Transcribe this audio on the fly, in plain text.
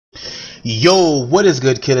Yo, what is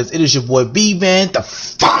good, killers? It is your boy BmanDaKilla.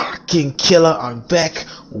 I'm back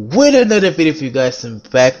with another video for you guys. I'm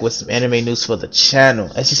back with some anime news for the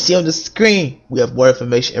channel. As you see on the screen, we have more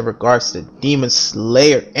information in regards to Demon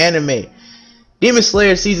Slayer anime. Demon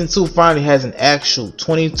Slayer Season 2 finally has an actual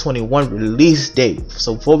 2021 release date.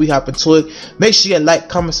 So before we hop into it, make sure you like,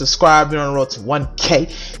 comment, subscribe. We're on the road to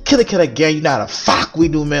 1K. Killer gang, you know how the fuck we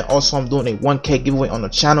do, man. Also, I'm doing a 1K giveaway on the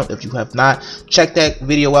channel. If you have not, check that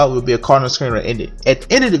video out. There will be a card on the screen right at the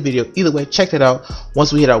end of the video. Either way, check that out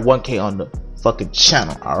once we hit our 1K on the fucking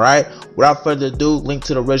channel. Alright, without further ado, link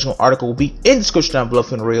to the original article will be in the description down below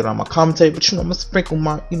for the read on my commentary. But you know, I'm gonna sprinkle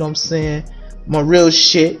my, you know what I'm saying, my real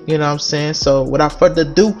shit, you know what I'm saying. So without further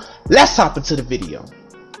ado, let's hop into the video.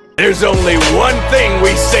 There's only one thing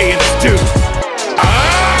we say it's due.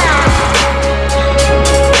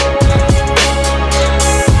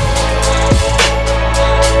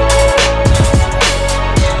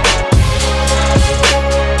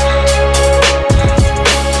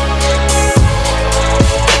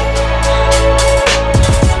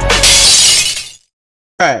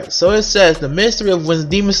 Alright, so it says the mystery of when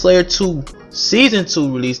Demon Slayer 2 Season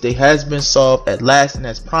 2 release date has been solved at last, and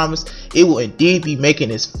as promised, it will indeed be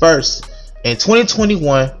making its first in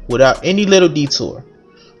 2021 without any little detour.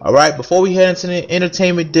 Alright, before we head into the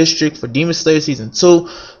entertainment district for Demon Slayer Season 2,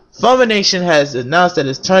 Funimation has announced that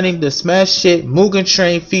it's turning the smash hit Mugen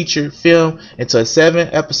Train feature film into a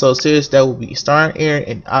 7-episode series that will be starting airing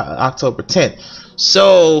in October 10th.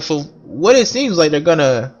 So, for what it seems like,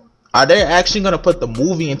 are they actually gonna put the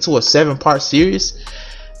movie into a 7-part series?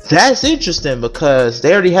 That's interesting because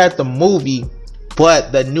they already had the movie,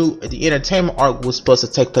 but the entertainment arc was supposed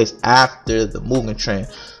to take place after the Mugen Train.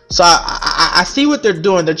 So I see what they're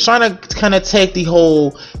doing. They're trying to kind of take the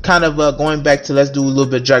whole kind of going back to, let's do a little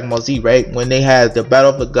bit of Dragon Ball Z, right? When they had the Battle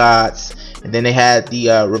of the Gods, and then they had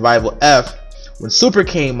the Revival F. When Super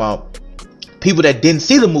came out, people that didn't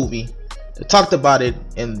see the movie, they talked about it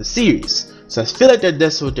in the series. So I feel like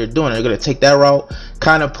that's what they're doing. They're gonna take that route,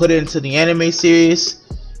 kind of put it into the anime series,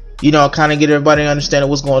 you know, kind of get everybody to understand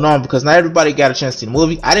what's going on, because not everybody got a chance to see the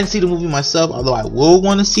movie. I didn't see the movie myself, although I will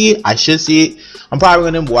want to see it. I should see it. I'm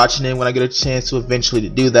probably gonna be watching it when I get a chance to eventually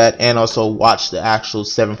do that, and also watch the actual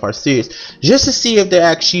 7-part series just to see if they're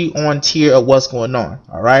actually on tier of what's going on.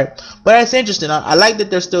 All right, but that's interesting. I like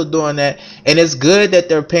that they're still doing that, and it's good that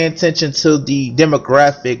they're paying attention to the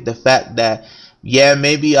demographic, the fact that, yeah,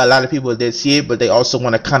 maybe a lot of people did see it, but they also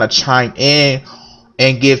want to kind of chime in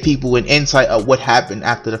and give people an insight of what happened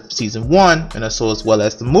after the season 1, and also as well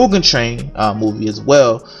as the Mugen Train movie as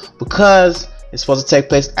well, because it's supposed to take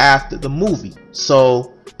place after the movie.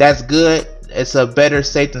 So that's good. It's a better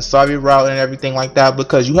safe than sorry route and everything like that,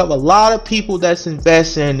 because you have a lot of people that's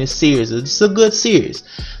invested in this series. It's a good series,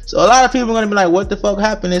 so a lot of people are gonna be like, what the fuck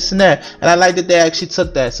happened, this and that. And I like that they actually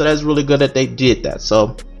took that, so that's really good that they did that.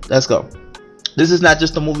 So let's go. This is not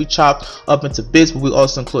just a movie chopped up into bits, but we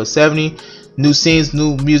also include 70 new scenes,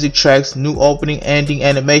 new music tracks, new opening, ending,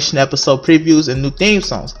 animation, episode previews, and new theme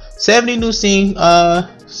songs. 70 new scenes.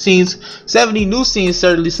 70 new scenes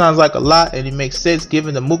certainly sounds like a lot, and it makes sense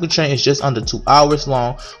given the Mugen Train is just under 2 hours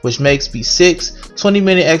long, which makes be 6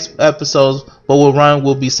 20-minute episodes, but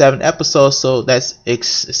will be 7 episodes. So that's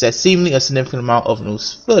seemingly a significant amount of new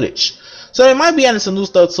footage. So they might be adding some new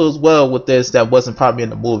stuff too as well with this that wasn't probably in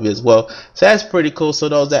the movie as well. So that's pretty cool. So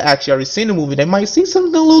those that actually already seen the movie, they might see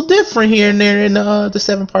something a little different here and there in the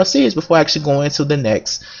 7-part series before actually going into the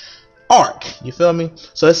next arc. You feel me?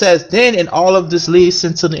 So it says then, and all of this leads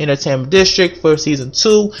into the entertainment district for season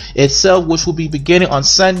 2 itself, which will be beginning on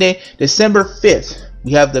Sunday, December 5th.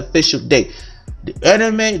 We have the official date. The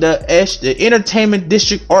entertainment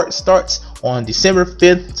district arc starts on December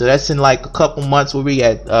 5th, so that's in like a couple months. Where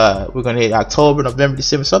we're gonna hit October, November,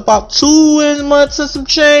 December, so about 2 months and some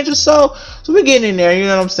change or so. So we're getting in there, you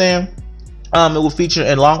know what I'm saying. It will feature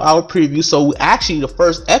a long hour preview, so actually the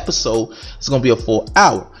first episode is gonna be a full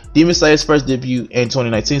hour. Demon Slayer's first debut in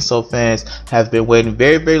 2019, so fans have been waiting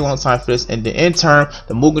very long time for this. And in turn,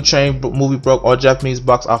 the Mugen Train movie broke all Japanese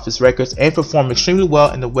box office records and performed extremely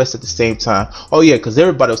well in the West at the same time. Oh yeah, because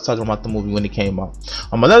everybody was talking about the movie when it came out.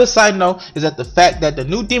 Another side note is that the fact that the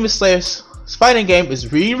new Demon Slayer's fighting game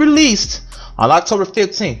is re-released on October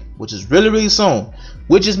 15th, which is really soon,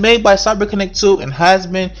 which is made by CyberConnect 2 and has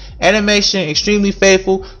been animation extremely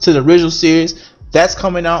faithful to the original series. That's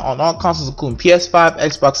coming out on all consoles including PS5,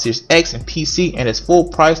 Xbox Series X, and PC, and its full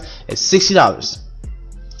price is $60.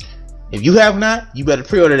 If you have not, you better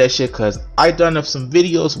pre-order that shit, because I done up some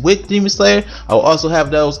videos with Demon Slayer. I will also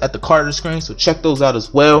have those at the card of the screen, so check those out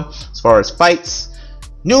as well, as far as fights,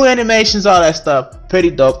 New animations, all that stuff,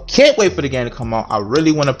 pretty dope. Can't wait for the game to come out. I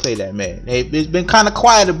really want to play that, man. It's been kind of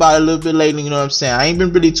quiet about it a little bit lately, you know what I'm saying? I ain't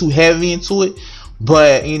been really too heavy into it,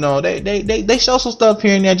 but you know, they show some stuff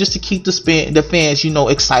here and there just to keep the fans, you know,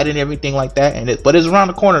 excited and everything like that. But it's around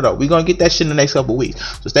the corner though. We're gonna get that shit in the next couple weeks,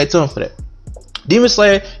 so stay tuned for that. Demon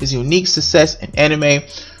Slayer is a unique success in anime,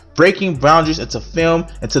 breaking boundaries into film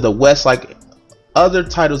and to the West like other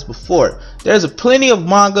titles before. There's plenty of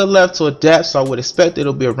manga left to adapt, so I would expect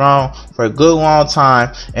it'll be around for a good long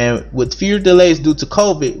time, and with fewer delays due to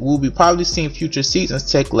COVID, we'll be probably seeing future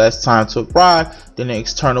seasons take less time to arrive than the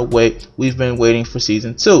external wait we've been waiting for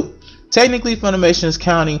season 2. Technically, Funimation is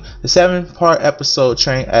counting the 7-part episode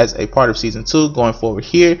train as a part of season 2 going forward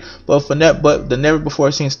here, but the never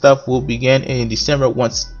before seen stuff will begin in December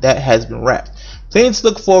once that has been wrapped. Things to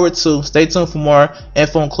look forward to. Stay tuned for more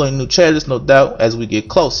info, including new trailers, no doubt, as we get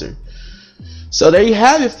closer. So there you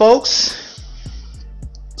have it, folks.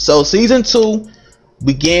 So season 2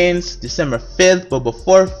 begins December 5th, but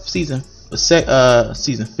before December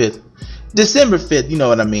 5th, you know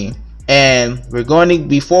what I mean. And we're going to,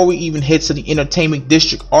 before we even head to the entertainment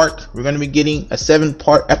district arc, we're going to be getting a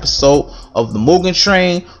 7-part episode of the Mugen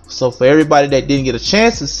Train. So for everybody that didn't get a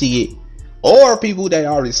chance to see it, or people that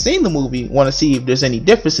already seen the movie want to see if there's any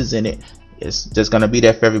differences in it, it's just going to be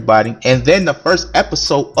there for everybody. And then the first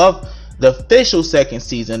episode of the official second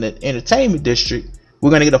season, the entertainment district, we're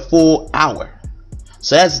going to get a full hour.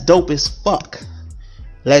 So that's dope as fuck.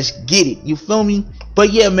 Let's get it, you feel me?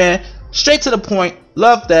 But yeah, man, straight to the point.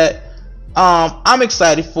 Love that. I'm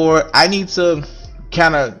excited for it. I need to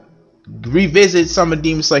kind of revisit some of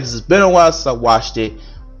Demon Slayer because it's been a while since I watched it,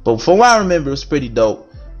 but from what I remember, it was pretty dope.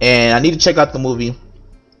 And I need to check out the movie.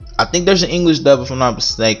 I think there's an English dub if I'm not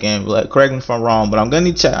mistaken. Like, correct me if I'm wrong, but I'm gonna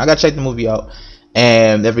need to check. I gotta check the movie out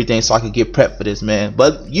and everything so I can get prepped for this, man.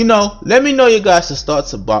 But you know, let me know your guys'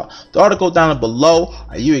 thoughts about the article down below.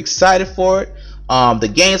 Are you excited for it?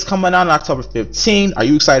 The game's coming out on October 15th. Are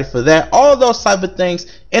you excited for that? All those type of things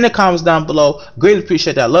in the comments down below. Greatly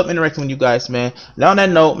appreciate that. I love interacting with you guys, man. And on that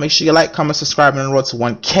note, make sure you like, comment, subscribe, and on the road to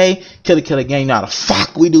 1K. Killer gang, you know how the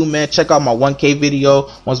fuck we do, man. Check out my 1K video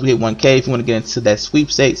once we hit 1K if you want to get into that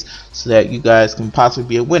sweepstakes so that you guys can possibly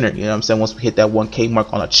be a winner. You know what I'm saying? Once we hit that 1K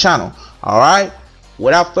mark on the channel. Alright?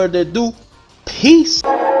 Without further ado, peace.